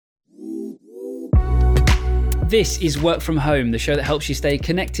This is Work From Home, the show that helps you stay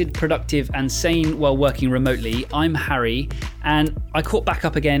connected, productive and sane while working remotely. I'm Harry, and I caught back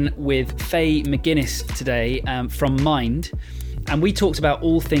up again with Faye McGuinness today from Mind, and we talked about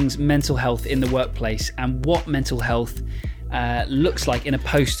all things mental health in the workplace and what mental health looks like in a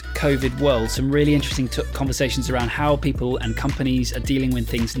post-COVID world. Some really interesting conversations around how people and companies are dealing with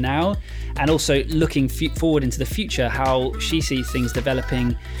things now, and also looking forward into the future, how she sees things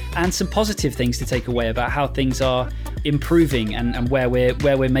developing, and some positive things to take away about how things are improving and where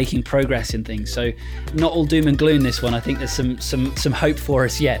we're making progress in things. So not all doom and gloom this one. I think there's some hope for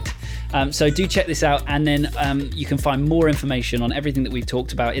us yet. So do check this out, and then you can find more information on everything that we've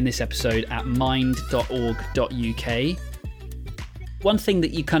talked about in this episode at mind.org.uk. One thing that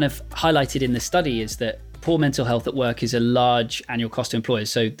you kind of highlighted in the study is that poor mental health at work is a large annual cost to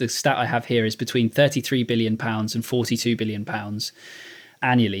employers. So the stat I have here is between £33 billion and £42 billion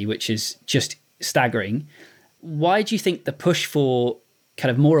annually, which is just staggering. Why do you think the push for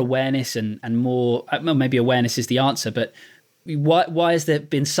kind of more awareness and more, well, maybe awareness is the answer, but why has there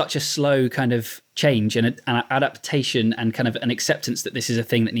been such a slow kind of change and an adaptation and kind of an acceptance that this is a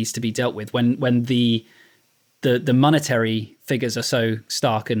thing that needs to be dealt with when the monetary figures are so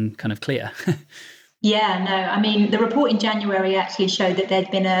stark and kind of clear? Yeah, no, I mean, the report in January actually showed that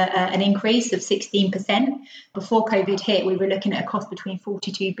there'd been an increase of 16%. Before COVID hit, we were looking at a cost between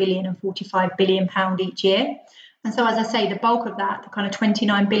 42 billion and 45 billion pound each year. And so, as I say, the bulk of that, the kind of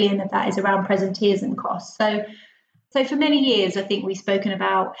 29 billion of that is around presenteeism costs. So for many years, I think we've spoken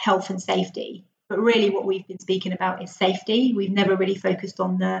about health and safety. But really what we've been speaking about is safety. We've never really focused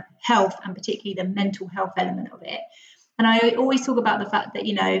on the health and particularly the mental health element of it. And I always talk about the fact that,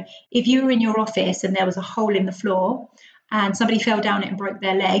 you know, if you were in your office and there was a hole in the floor and somebody fell down it and broke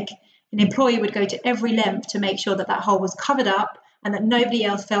their leg, an employee would go to every length to make sure that that hole was covered up and that nobody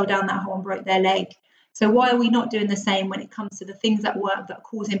else fell down that hole and broke their leg. So why are we not doing the same when it comes to the things at work that are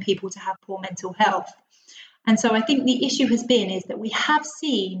causing people to have poor mental health? And so I think the issue has been is that we have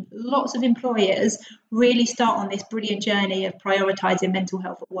seen lots of employers really start on this brilliant journey of prioritising mental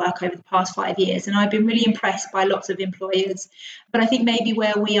health at work over the past 5 years. And I've been really impressed by lots of employers. But I think maybe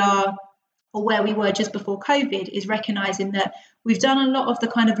where we are or where we were just before COVID is recognising that we've done a lot of the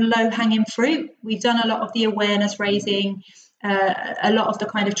kind of low-hanging fruit. We've done a lot of the awareness raising, a lot of the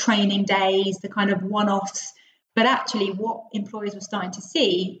kind of training days, the kind of one-offs. But actually what employers were starting to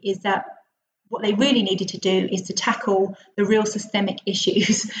see is that what they really needed to do is to tackle the real systemic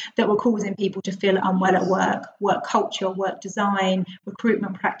issues that were causing people to feel unwell at work culture, work design,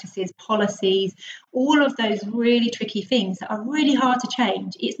 recruitment practices, policies, all of those really tricky things that are really hard to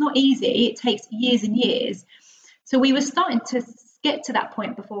change. It's not easy. It takes years and years. So we were starting to get to that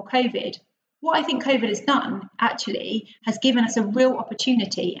point before COVID. What I think COVID has done actually has given us a real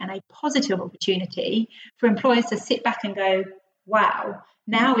opportunity and a positive opportunity for employers to sit back and go, wow,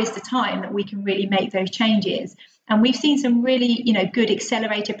 now is the time that we can really make those changes. And we've seen some really, good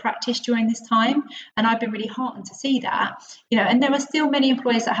accelerated practice during this time. And I've been really heartened to see that, and there are still many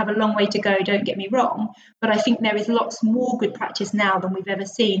employers that have a long way to go, don't get me wrong. But I think there is lots more good practice now than we've ever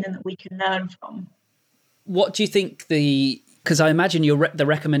seen and that we can learn from. What do you think because I imagine the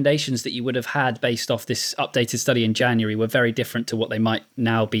recommendations that you would have had based off this updated study in January were very different to what they might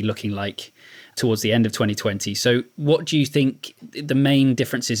now be looking like towards the end of 2020. So what do you think the main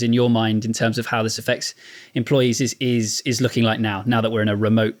differences in your mind in terms of how this affects employees is looking like now that we're in a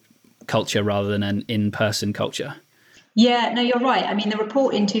remote culture rather than an in-person culture? Yeah, no, you're right. I mean, the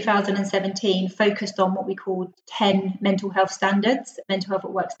report in 2017 focused on what we called 10 mental health standards, mental health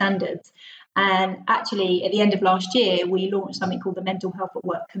at work standards. And actually, at the end of last year, we launched something called the Mental Health at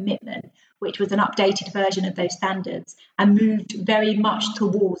Work Commitment, which was an updated version of those standards and moved very much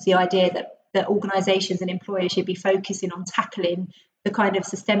towards the idea that organisations and employers should be focusing on tackling the kind of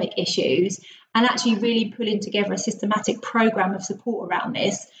systemic issues and actually really pulling together a systematic programme of support around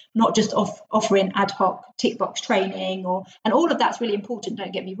this, not just offering ad hoc tick box training and all of that's really important,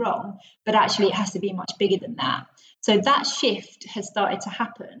 don't get me wrong, but actually it has to be much bigger than that. So that shift has started to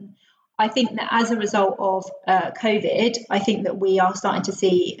happen. I think that as a result of COVID, I think that we are starting to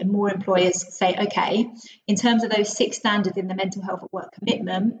see more employers say, okay, in terms of those 6 standards in the Mental Health at Work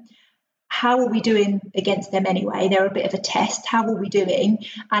Commitment, how are we doing against them anyway? They're a bit of a test. How are we doing?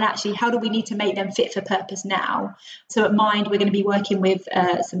 And actually, how do we need to make them fit for purpose now? So at Mind, we're going to be working with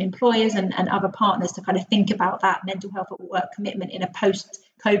some employers and other partners to kind of think about that mental health at work commitment in a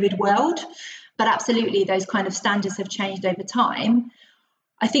post-COVID world. But absolutely, those kind of standards have changed over time.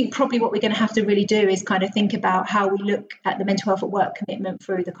 I think probably what we're going to have to really do is kind of think about how we look at the mental health at work commitment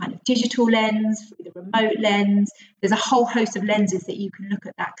through the kind of digital lens, through the remote lens. There's a whole host of lenses that you can look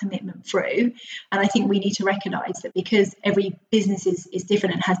at that commitment through. And I think we need to recognise that because every business is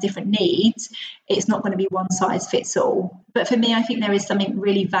different and has different needs, it's not going to be one size fits all. But for me, I think there is something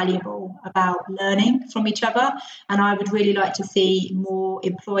really valuable about learning from each other. And I would really like to see more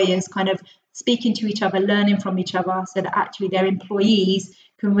employers kind of speaking to each other, learning from each other, so that actually their employees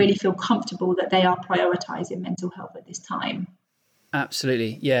can really feel comfortable that they are prioritising mental health at this time.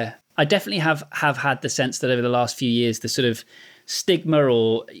 Absolutely, yeah. I definitely have had the sense that over the last few years, the sort of stigma,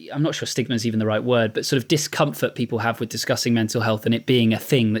 or I'm not sure stigma is even the right word, but sort of discomfort people have with discussing mental health and it being a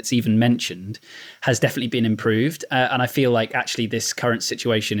thing that's even mentioned has definitely been improved. And I feel like actually this current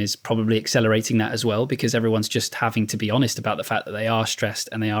situation is probably accelerating that as well, because everyone's just having to be honest about the fact that they are stressed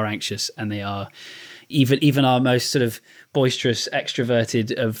and they are anxious and they are even our most sort of boisterous,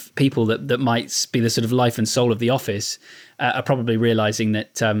 extroverted of people that might be the sort of life and soul of the office are probably realizing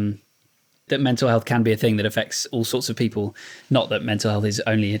that that mental health can be a thing that affects all sorts of people. Not that mental health is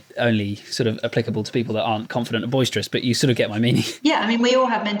only sort of applicable to people that aren't confident or boisterous, but you sort of get my meaning. Yeah, I mean, we all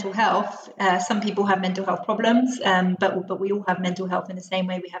have mental health. Some people have mental health problems, but we all have mental health in the same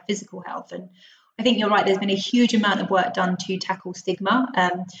way we have physical health. And I think you're right. There's been a huge amount of work done to tackle stigma.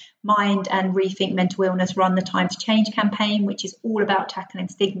 Mind and Rethink Mental Illness run the Time to Change campaign, which is all about tackling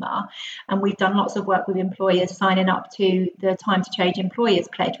stigma. And we've done lots of work with employers signing up to the Time to Change Employers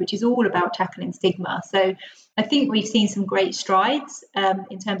Pledge, which is all about tackling stigma. So I think we've seen some great strides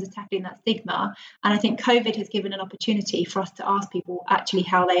in terms of tackling that stigma. And I think COVID has given an opportunity for us to ask people actually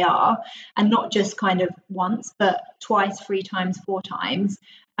how they are, and not just kind of once, but twice, 3 times, 4 times.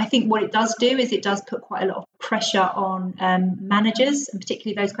 I think what it does do is it does put quite a lot of pressure on managers, and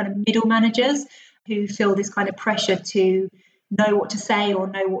particularly those kind of middle managers who feel this kind of pressure to know what to say or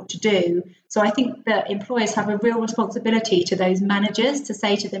know what to do. So I think that employers have a real responsibility to those managers to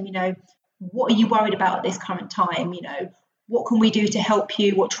say to them, what are you worried about at this current time? What can we do to help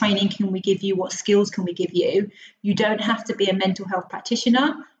you? What training can we give you? What skills can we give you? You don't have to be a mental health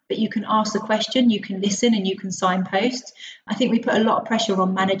practitioner, but you can ask the question, you can listen, and you can signpost. I think we put a lot of pressure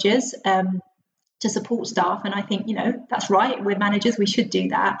on managers to support staff. And I think, that's right. We're managers. We should do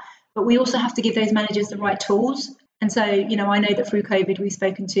that. But we also have to give those managers the right tools. And so, I know that through COVID, we've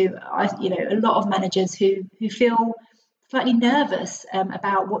spoken to, a lot of managers who feel slightly nervous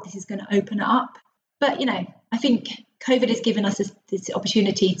about what this is going to open up. But, I think COVID has given us this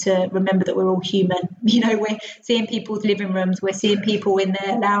opportunity to remember that we're all human. We're seeing people's living rooms, we're seeing people in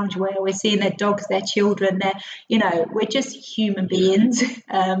their loungewear, we're seeing their dogs, their children, we're just human beings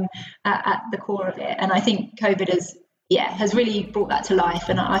at the core of it. And I think COVID has really brought that to life.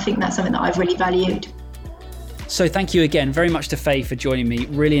 And I think that's something that I've really valued. So thank you again very much to Faye for joining me.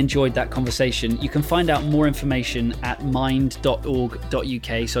 Really enjoyed that conversation. You can find out more information at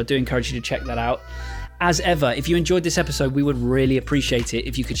mind.org.uk. So I do encourage you to check that out. As ever, if you enjoyed this episode, we would really appreciate it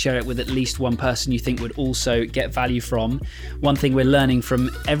if you could share it with at least one person you think would also get value from. One thing we're learning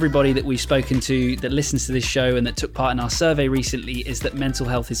from everybody that we've spoken to that listens to this show and that took part in our survey recently is that mental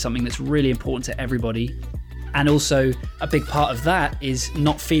health is something that's really important to everybody. And also a big part of that is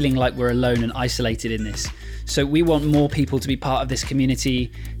not feeling like we're alone and isolated in this. So we want more people to be part of this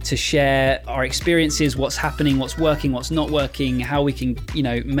community, to share our experiences, what's happening, what's working, what's not working, how we can,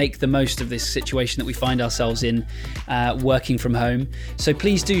 make the most of this situation that we find ourselves in working from home. So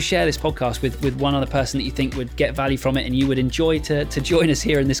please do share this podcast with one other person that you think would get value from it and you would enjoy to join us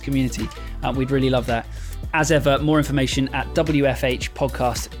here in this community. We'd really love that. As ever, more information at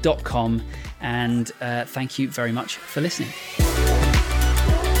wfhpodcast.com. And thank you very much for listening.